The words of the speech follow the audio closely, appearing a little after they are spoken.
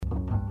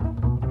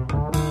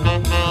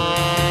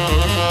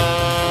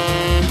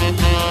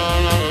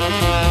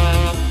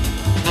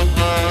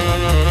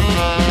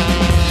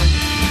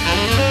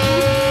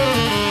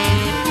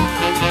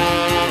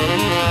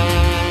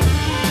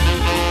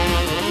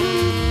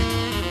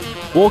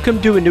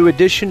Welcome to a new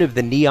edition of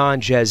the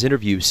Neon Jazz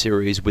Interview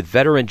Series with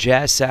veteran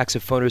jazz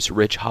saxophonist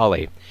Rich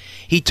Holley.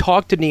 He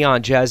talked to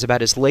Neon Jazz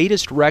about his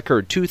latest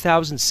record,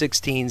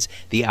 2016's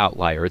The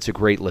Outlier. It's a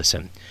great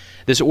listen.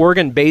 This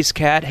Oregon bass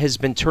cat has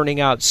been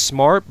turning out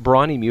smart,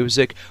 brawny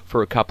music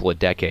for a couple of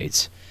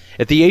decades.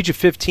 At the age of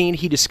 15,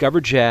 he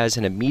discovered jazz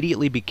and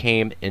immediately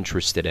became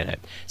interested in it.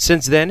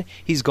 Since then,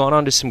 he's gone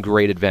on to some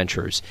great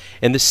adventures.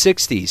 In the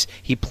 60s,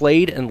 he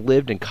played and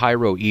lived in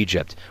Cairo,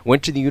 Egypt,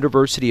 went to the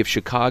University of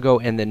Chicago,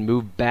 and then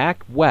moved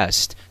back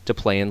west to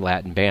play in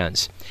Latin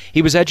bands.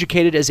 He was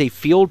educated as a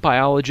field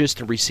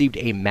biologist and received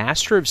a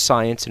Master of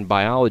Science in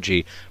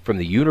Biology from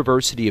the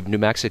University of New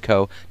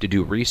Mexico to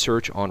do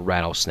research on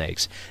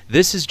rattlesnakes.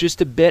 This is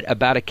just a bit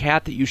about a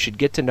cat that you should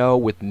get to know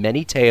with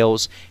many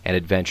tales and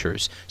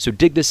adventures. So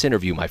dig this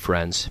interview, my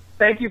friends.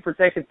 Thank you for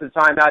taking some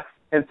time out,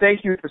 and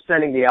thank you for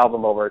sending the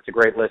album over. It's a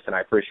great listen.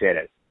 I appreciate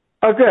it.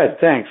 Oh, good.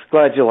 Thanks.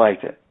 Glad you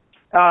liked it.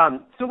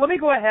 So let me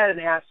go ahead and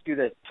ask you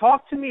this.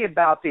 Talk to me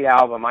about the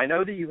album. I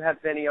know that you have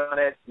Vinny on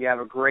it. You have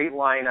a great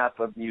lineup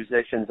of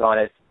musicians on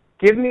it.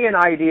 Give me an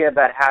idea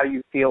about how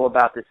you feel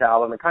about this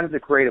album and kind of the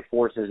creative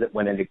forces that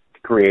went into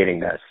creating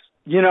this.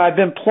 You know, I've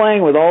been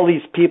playing with all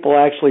these people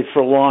actually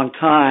for a long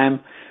time.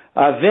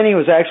 Vinny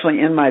was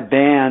actually in my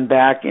band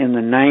back in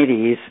the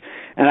 90s,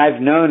 and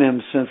I've known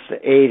him since the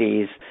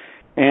 80s.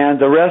 And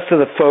the rest of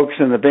the folks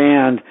in the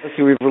band,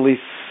 we've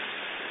released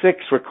 6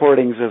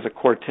 recordings as a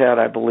quartet,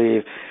 I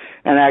believe.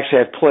 And actually,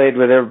 I've played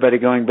with everybody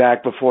going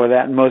back before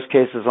that, in most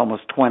cases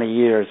almost 20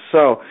 years.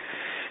 So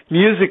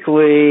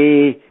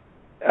musically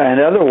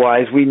and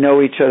otherwise, we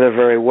know each other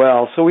very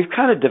well. So we've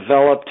kind of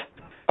developed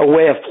a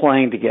way of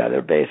playing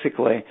together,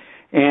 basically.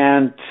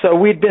 And so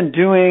we'd been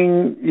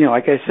doing, you know,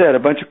 like I said, a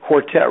bunch of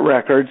quartet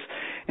records.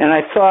 And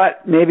I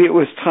thought maybe it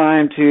was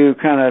time to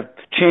kind of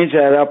change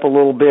that up a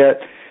little bit.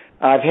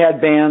 I've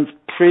had bands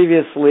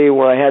previously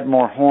where I had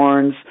more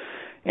horns,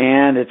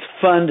 and it's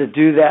fun to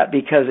do that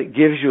because it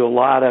gives you a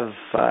lot of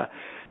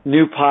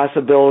new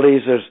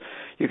possibilities.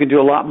 You can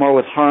do a lot more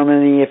with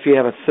harmony if you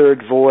have a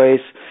third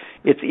voice.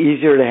 It's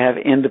easier to have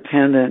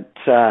independent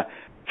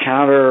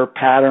counter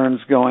patterns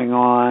going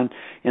on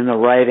in the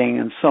writing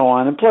and so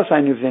on. And plus,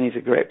 I knew Vinny's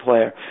a great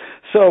player.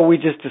 So we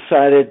just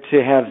decided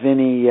to have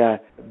Vinny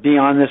be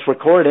on this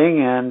recording,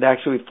 and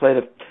actually we've played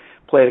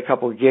a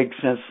couple of gigs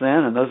since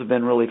then, and those have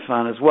been really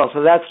fun as well.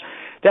 So that's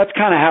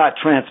kind of how it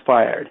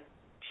transpired.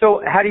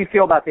 So how do you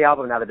feel about the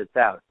album now that it's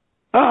out?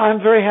 Oh,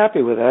 I'm very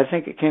happy with it. I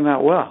think it came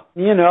out well.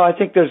 You know, I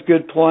think there's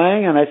good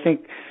playing, and I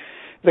think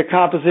the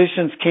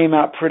compositions came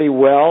out pretty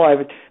well.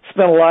 I've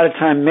spent a lot of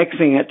time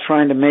mixing it,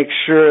 trying to make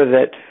sure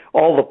that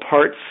all the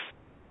parts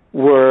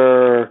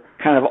were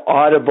kind of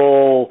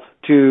audible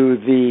to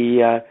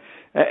the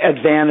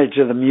advantage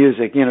of the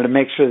music, you know, to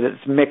make sure that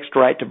it's mixed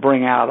right to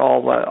bring out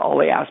all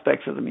the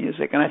aspects of the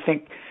music. And I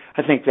think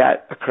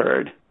that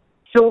occurred.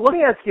 So let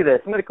me ask you this.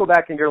 I'm going to go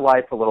back in your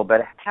life a little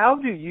bit. How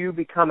do you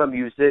become a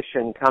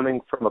musician coming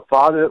from a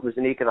father that was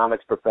an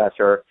economics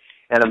professor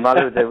and a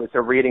mother that was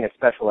a reading and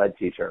special ed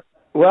teacher?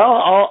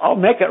 Well, I'll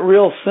make it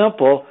real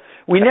simple.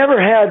 We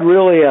never had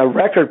really a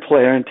record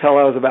player until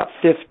I was about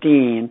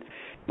 15.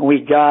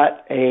 We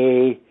got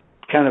a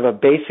kind of a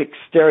basic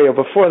stereo.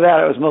 Before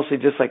that, it was mostly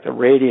just like the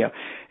radio.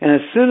 And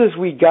as soon as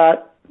we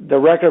got the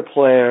record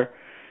player,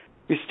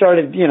 we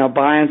started, you know,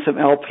 buying some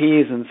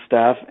LPs and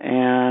stuff.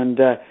 And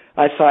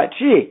I thought,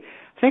 gee,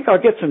 I think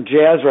I'll get some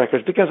jazz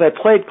records because I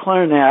played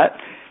clarinet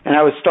and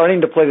I was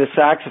starting to play the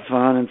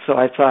saxophone. And so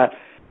I thought,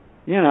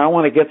 you know, I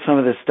want to get some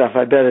of this stuff.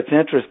 I bet it's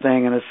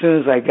interesting. And as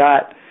soon as I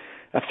got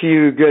a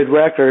few good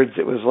records,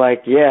 it was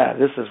like, yeah,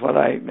 this is what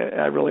I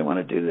really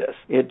want to do this.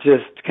 It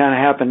just kind of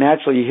happened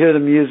naturally. You hear the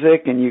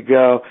music and you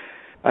go,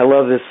 I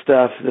love this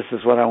stuff. This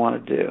is what I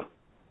want to do.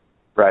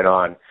 Right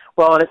on.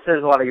 Well, and it says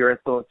a lot of your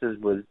influences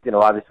was, you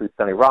know, obviously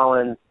Sonny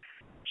Rollins,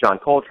 John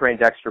Coltrane,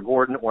 Dexter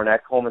Gordon,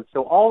 Ornette Coleman.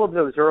 So all of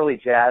those early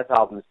jazz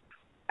albums,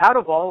 out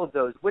of all of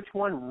those, which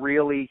one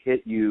really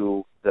hit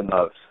you the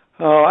most?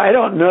 Oh, I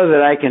don't know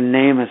that I can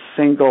name a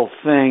single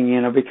thing,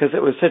 you know, because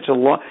it was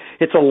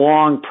it's a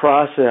long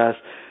process.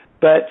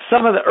 But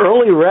some of the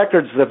early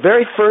records, the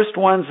very first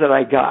ones that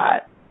I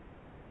got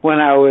when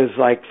I was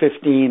like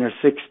 15 or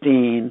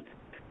 16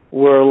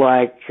 were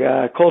like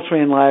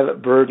Coltrane Live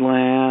at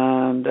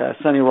Birdland,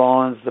 Sonny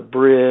Rollins, The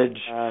Bridge,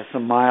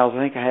 some Miles. I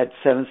think I had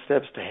 7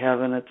 Steps to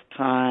Heaven at the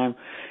time,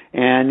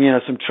 and, you know,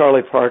 some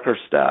Charlie Parker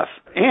stuff.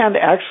 And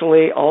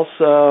actually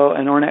also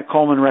an Ornette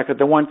Coleman record,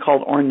 the one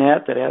called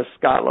Ornette that has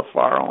Scott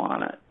LaFaro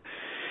on it.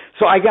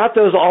 So I got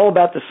those all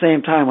about the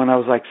same time when I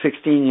was like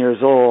 16 years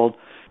old,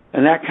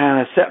 and that kind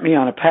of set me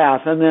on a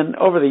path. And then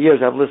over the years,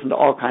 I've listened to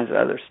all kinds of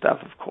other stuff,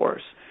 of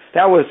course.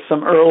 That was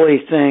some early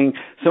things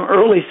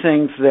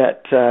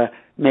that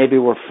maybe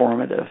were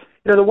formative.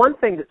 You know, the one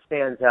thing that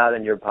stands out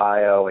in your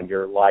bio and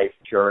your life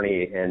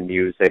journey in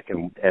music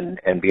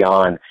and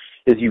beyond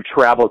is you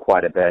travel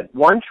quite a bit.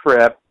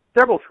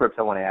 Several trips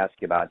I want to ask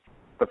you about,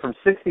 but from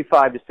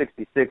 65 to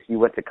 66, you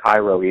went to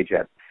Cairo,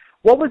 Egypt.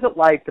 What was it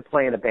like to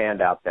play in a band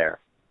out there?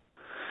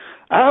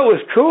 It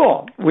was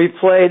cool. We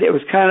played, it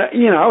was kind of,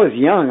 you know, I was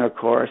young, of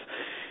course.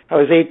 I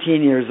was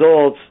 18 years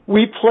old.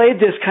 We played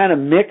this kind of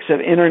mix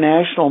of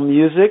international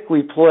music.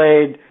 We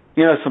played,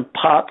 some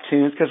pop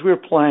tunes because we were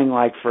playing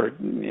like for,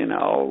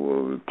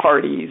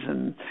 parties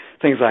and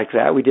things like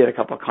that. We did a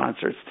couple of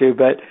concerts too,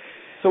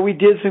 so we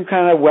did some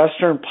kind of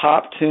Western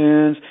pop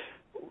tunes,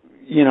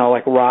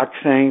 like rock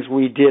things.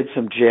 We did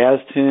some jazz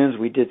tunes.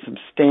 We did some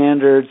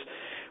standards.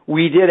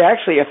 We did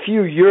actually a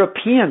few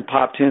European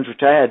pop tunes,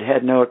 which I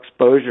had no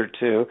exposure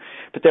to,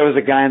 but there was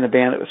a guy in the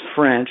band that was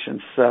French, and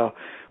so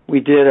we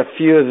did a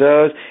few of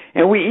those.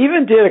 And we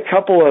even did a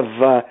couple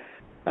of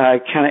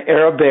kind of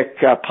Arabic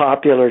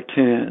popular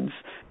tunes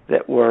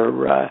that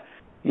were,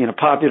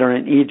 popular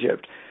in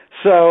Egypt.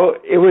 So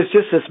it was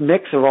just this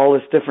mix of all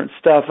this different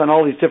stuff and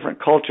all these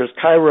different cultures.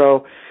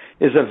 Cairo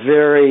is a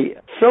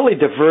fairly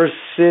diverse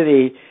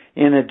city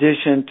in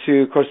addition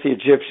to, of course, the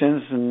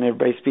Egyptians, and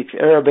everybody speaks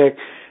Arabic.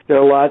 There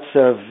are lots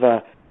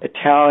of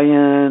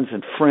Italians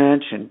and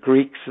French and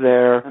Greeks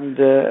there, and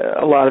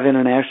a lot of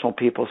international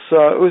people.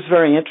 So it was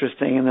very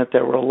interesting in that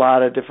there were a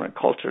lot of different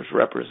cultures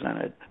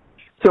represented.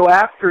 So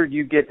after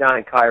you get down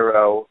in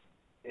Cairo,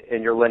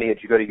 in your lineage,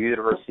 you go to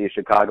University of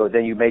Chicago,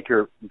 then you make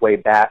your way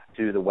back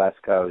to the West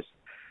Coast.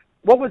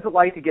 What was it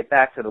like to get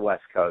back to the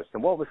West Coast,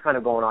 and what was kind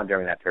of going on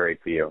during that period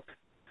for you?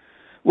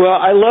 Well,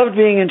 I loved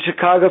being in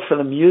Chicago for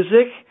the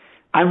music.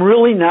 I'm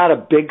really not a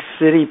big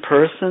city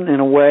person in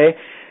a way.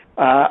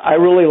 I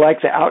really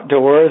like the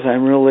outdoors.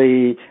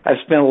 I've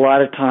spent a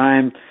lot of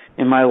time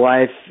in my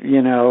life,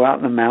 out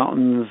in the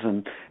mountains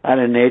and out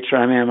in nature.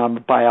 I'm a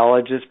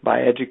biologist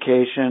by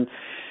education.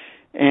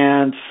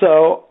 And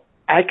so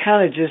I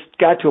kind of just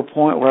got to a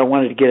point where I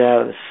wanted to get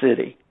out of the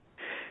city.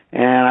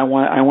 And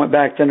I went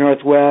back to the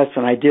Northwest,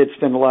 and I did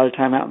spend a lot of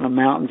time out in the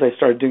mountains. I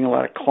started doing a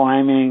lot of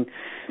climbing.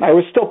 I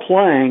was still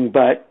playing,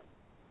 but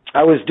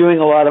I was doing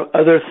a lot of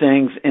other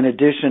things in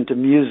addition to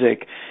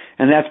music,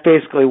 and that's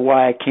basically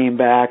why I came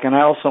back. And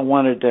I also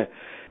wanted to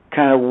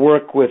kind of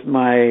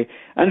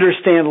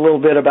understand a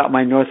little bit about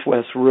my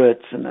Northwest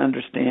roots and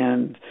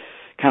understand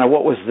kind of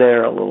what was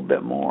there a little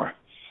bit more.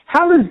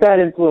 How does that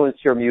influence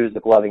your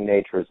music, loving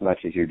nature as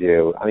much as you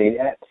do? I mean,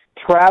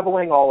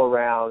 traveling all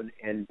around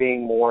and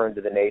being more into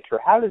the nature,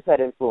 how does that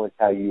influence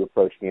how you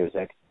approach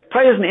music?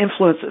 Probably doesn't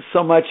influence it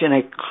so much in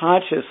a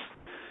conscious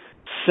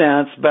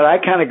sense, but I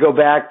kind of go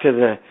back to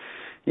the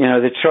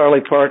Charlie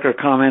Parker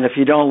comment, if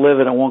you don't live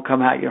it, it won't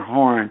come out your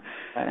horn.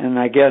 And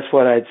I guess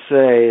what I'd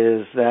say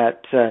is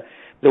that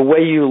the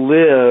way you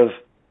live,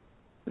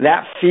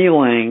 that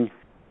feeling,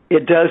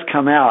 it does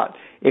come out.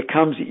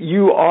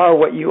 You are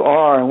what you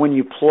are, and when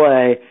you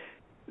play,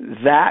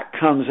 that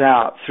comes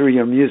out through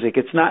your music.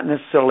 It's not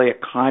necessarily a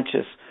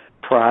conscious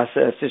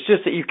process. It's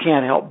just that you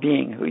can't help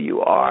being who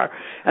you are.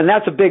 And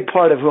that's a big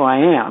part of who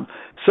I am.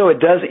 So it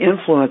does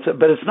influence it,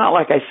 but it's not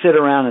like I sit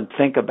around and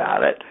think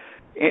about it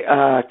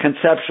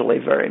conceptually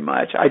very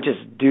much. I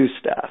just do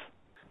stuff.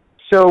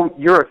 So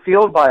you're a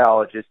field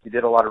biologist. You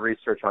did a lot of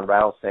research on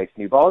rattlesnakes,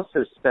 and you've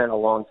also spent a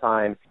long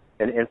time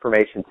in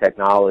information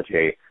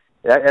technology.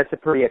 That's a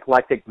pretty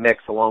eclectic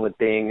mix along with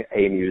being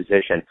a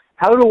musician.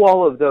 How do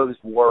all of those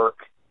work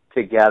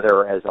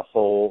together as a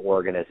whole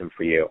organism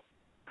for you?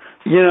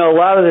 A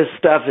lot of this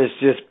stuff is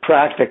just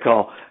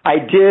practical. I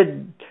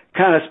did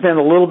kind of spend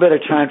a little bit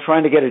of time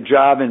trying to get a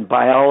job in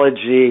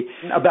biology.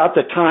 About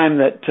the time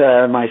that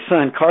my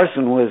son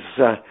Carson was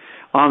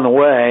on the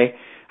way,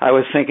 I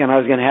was thinking I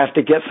was going to have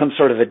to get some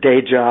sort of a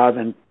day job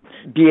and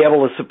be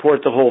able to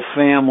support the whole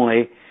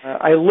family.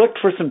 I looked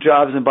for some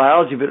jobs in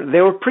biology, but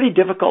they were pretty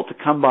difficult to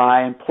come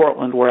by in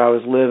Portland where I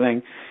was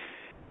living.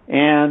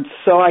 And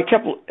so I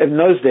kept, in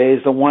those days,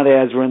 the want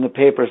ads were in the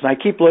papers, and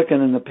I keep looking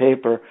in the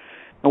paper.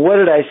 And what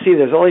did I see?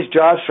 There's all these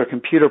jobs for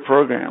computer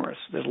programmers.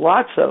 There's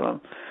lots of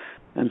them.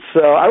 And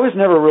so I was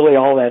never really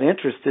all that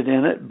interested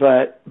in it,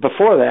 but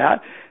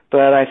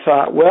I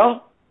thought,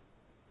 well,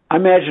 I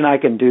imagine I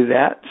can do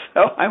that. So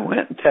I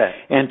went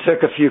and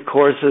took a few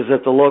courses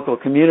at the local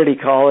community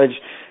college,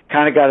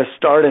 kind of got a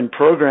start in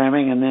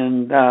programming, and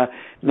then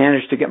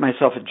managed to get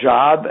myself a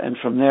job. And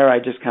from there, I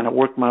just kind of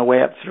worked my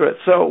way up through it.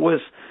 So it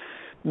was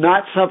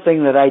not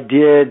something that I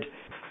did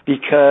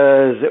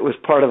because it was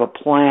part of a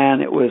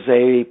plan. It was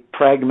a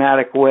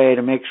pragmatic way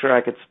to make sure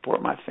I could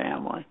support my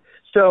family.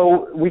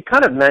 So we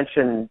kind of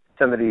mentioned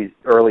some of these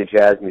early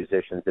jazz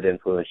musicians that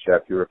influenced you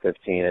after you were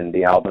 15 and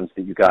the albums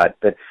that you got.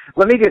 But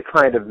let me get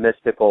kind of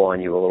mystical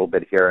on you a little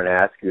bit here and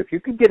ask you, if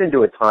you could get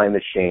into a time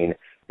machine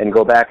and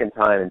go back in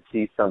time and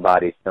see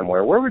somebody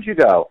somewhere, where would you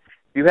go?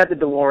 If you had the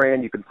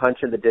DeLorean, you could punch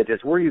in the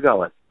digits, where are you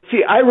going?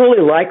 See, I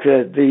really like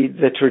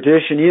the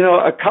tradition.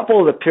 A couple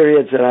of the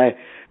periods that I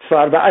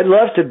thought about, I'd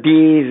love to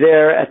be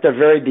there at the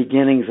very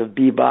beginnings of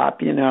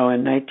bebop, in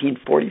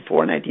 1944,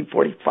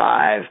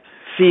 1945.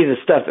 See the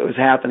stuff that was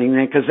happening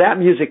then, because that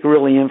music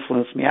really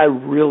influenced me. I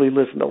really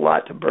listened a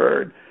lot to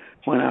Bird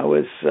when I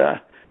was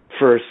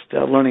first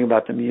learning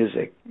about the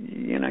music.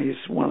 He's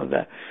one of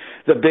the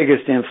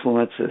biggest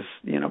influences,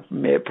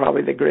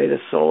 probably the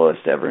greatest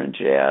soloist ever in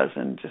jazz,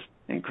 and just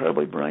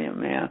incredibly brilliant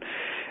man.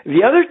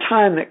 The other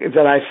time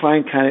that I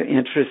find kind of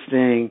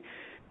interesting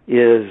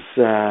is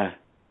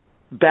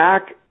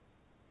back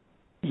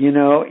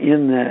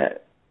in the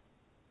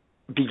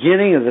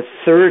beginning of the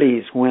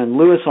 30s, when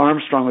Louis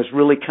Armstrong was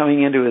really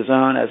coming into his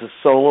own as a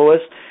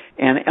soloist,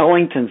 and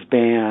Ellington's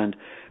band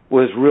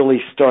was really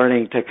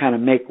starting to kind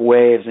of make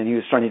waves, and he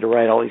was starting to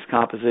write all these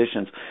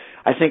compositions.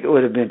 I think it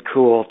would have been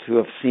cool to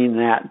have seen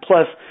that.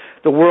 Plus,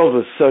 the world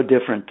was so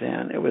different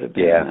then. It would have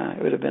been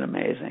it would have been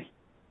amazing.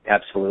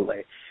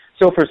 Absolutely.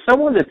 So for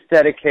someone that's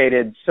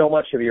dedicated so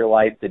much of your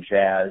life to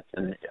jazz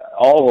and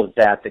all of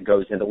that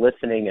goes into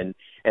listening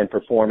and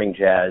performing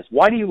jazz,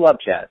 why do you love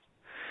jazz?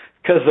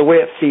 Because the way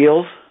it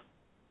feels.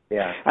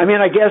 Yeah. I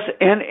mean, I guess,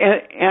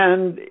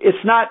 and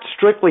it's not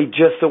strictly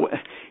just the way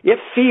it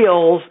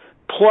feels,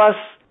 plus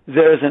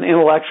there's an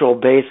intellectual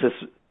basis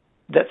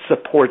that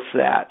supports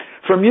that.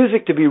 For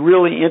music to be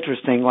really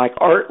interesting, like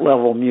art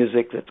level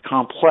music that's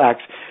complex,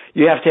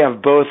 you have to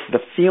have both the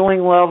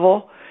feeling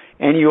level,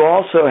 and you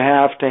also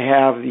have to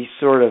have the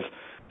sort of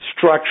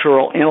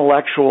structural,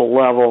 intellectual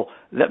level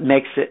that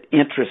makes it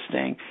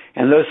interesting.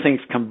 And those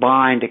things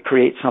combine to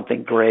create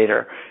something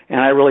greater. And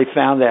I really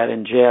found that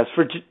in jazz.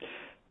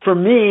 For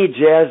me,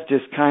 jazz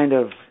just kind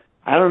of,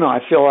 I don't know,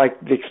 I feel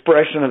like the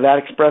expression of that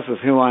expresses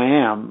who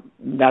I am.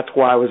 That's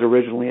why I was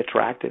originally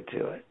attracted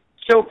to it.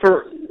 So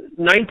for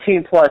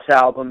 19-plus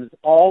albums,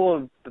 all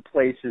of the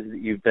places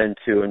that you've been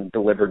to and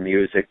delivered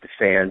music to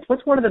fans,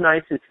 what's one of the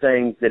nicest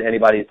things that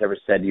anybody's ever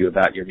said to you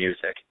about your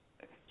music?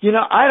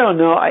 I don't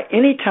know.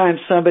 Anytime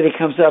somebody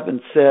comes up and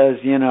says,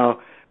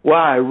 wow,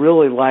 I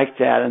really like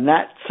that, and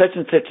that such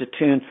and such a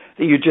tune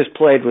that you just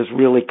played was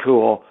really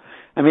cool,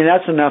 I mean,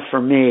 that's enough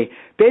for me.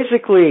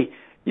 Basically,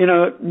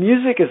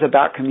 music is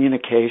about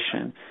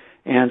communication.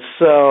 And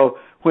so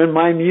when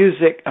my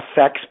music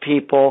affects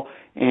people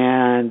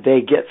and they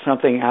get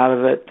something out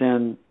of it,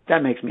 then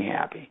that makes me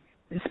happy.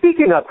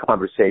 Speaking of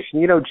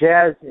conversation,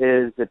 jazz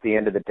is, at the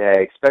end of the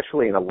day,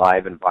 especially in a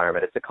live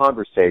environment, it's a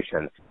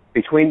conversation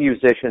between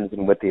musicians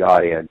and with the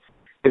audience.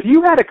 If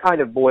you had to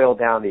kind of boil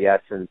down the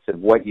essence of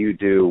what you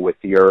do with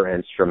your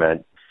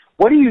instrument,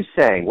 what are you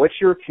saying?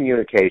 What's your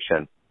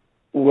communication?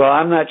 Well,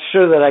 I'm not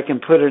sure that I can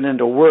put it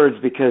into words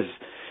because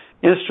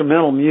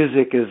instrumental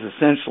music is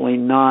essentially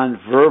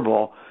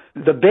nonverbal.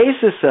 The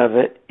basis of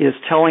it is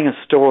telling a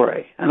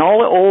story. And all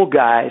the old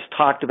guys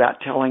talked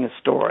about telling a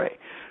story.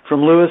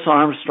 From Louis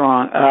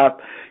Armstrong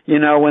up,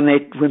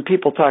 when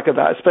people talk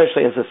about,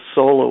 especially as a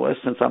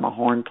soloist, since I'm a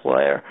horn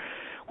player,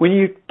 when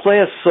you play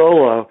a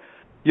solo,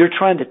 you're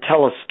trying to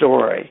tell a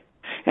story.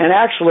 And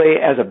actually,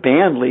 as a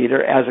band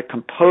leader, as a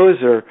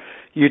composer,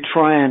 you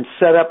try and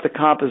set up the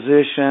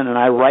composition, and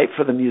I write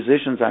for the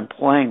musicians I'm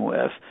playing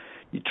with.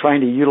 You're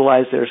trying to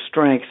utilize their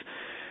strengths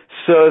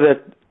so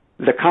that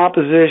the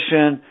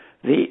composition,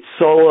 the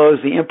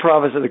solos,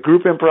 the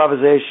group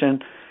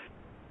improvisation,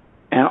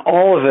 and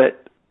all of it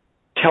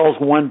tells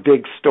one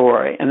big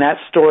story. And that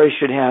story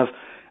should have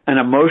an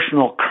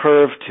emotional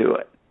curve to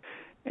it.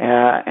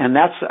 And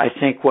that's, I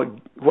think, what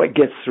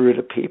gets through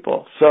to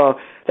people. So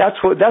that's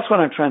what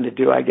I'm trying to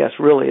do, I guess,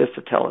 really, is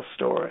to tell a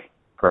story.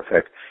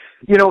 Perfect.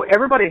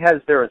 Everybody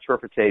has their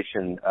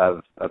interpretation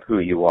of who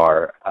you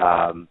are.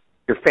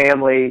 Your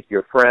family,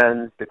 your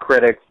friends, the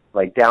critics,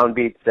 like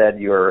Downbeat said,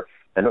 you're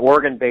an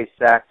organ-based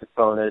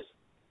saxophonist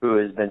who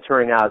has been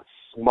turning out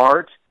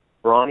smart,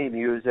 brawny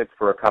music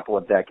for a couple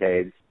of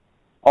decades.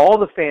 All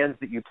the fans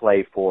that you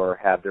play for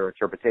have their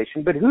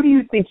interpretation, but who do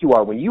you think you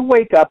are? When you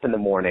wake up in the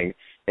morning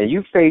and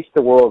you face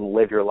the world and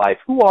live your life,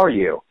 who are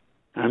you?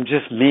 I'm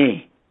just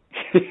me.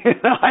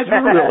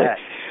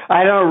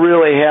 I don't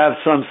really have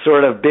some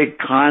sort of big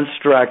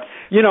construct.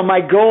 My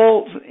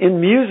goals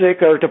in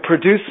music are to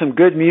produce some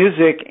good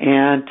music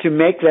and to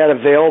make that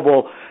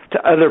available to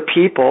other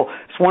people.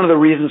 It's one of the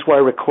reasons why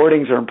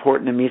recordings are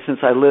important to me.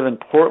 Since I live in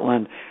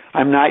Portland,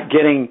 I'm not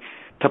getting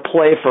to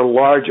play for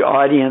large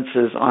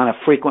audiences on a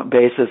frequent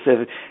basis.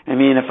 If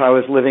I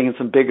was living in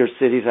some bigger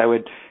cities, I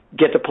would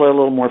get to play a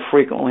little more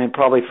frequently and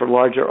probably for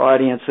larger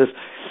audiences.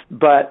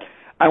 But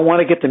I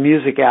want to get the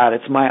music out.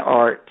 It's my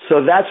art.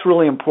 So that's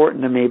really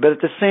important to me. But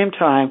at the same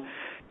time,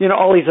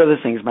 all these other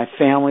things. My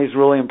family is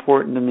really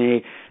important to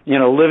me.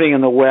 Living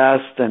in the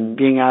West and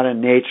being out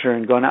in nature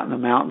and going out in the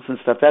mountains and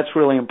stuff, that's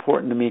really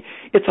important to me.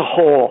 It's a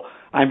whole.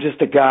 I'm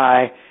just a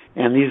guy,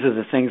 and these are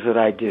the things that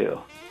I do.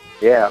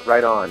 Yeah,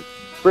 right on.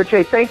 Rich,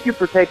 thank you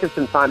for taking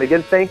some time.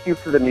 Again, thank you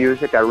for the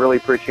music. I really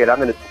appreciate it. I'm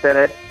going to spin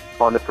it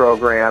on the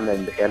program,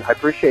 and I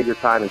appreciate your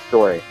time and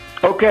story.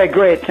 Okay,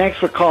 great. Thanks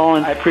for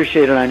calling. I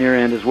appreciate it on your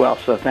end as well,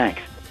 so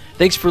thanks.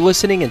 Thanks for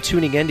listening and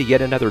tuning in to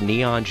yet another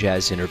Neon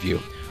Jazz interview,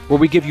 where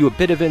we give you a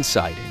bit of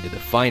insight into the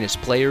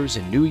finest players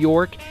in New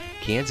York,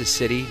 Kansas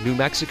City, New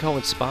Mexico,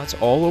 and spots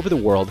all over the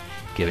world,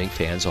 giving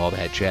fans all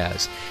that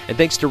jazz. And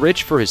thanks to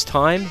Rich for his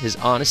time, his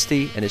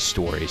honesty, and his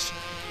stories.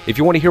 If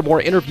you want to hear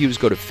more interviews,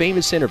 go to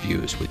Famous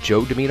Interviews with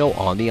Joe Dimino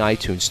on the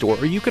iTunes Store,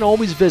 or you can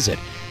always visit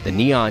the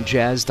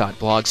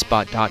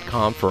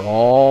neonjazz.blogspot.com for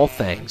all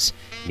things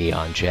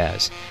Neon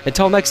Jazz.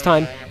 Until next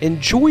time,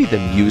 enjoy the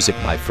music,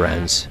 my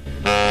friends.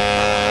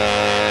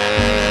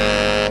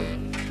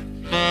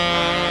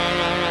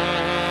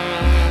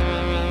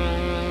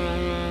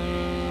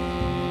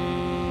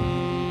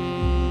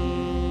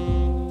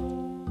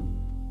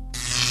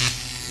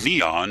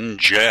 Neon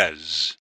Jazz.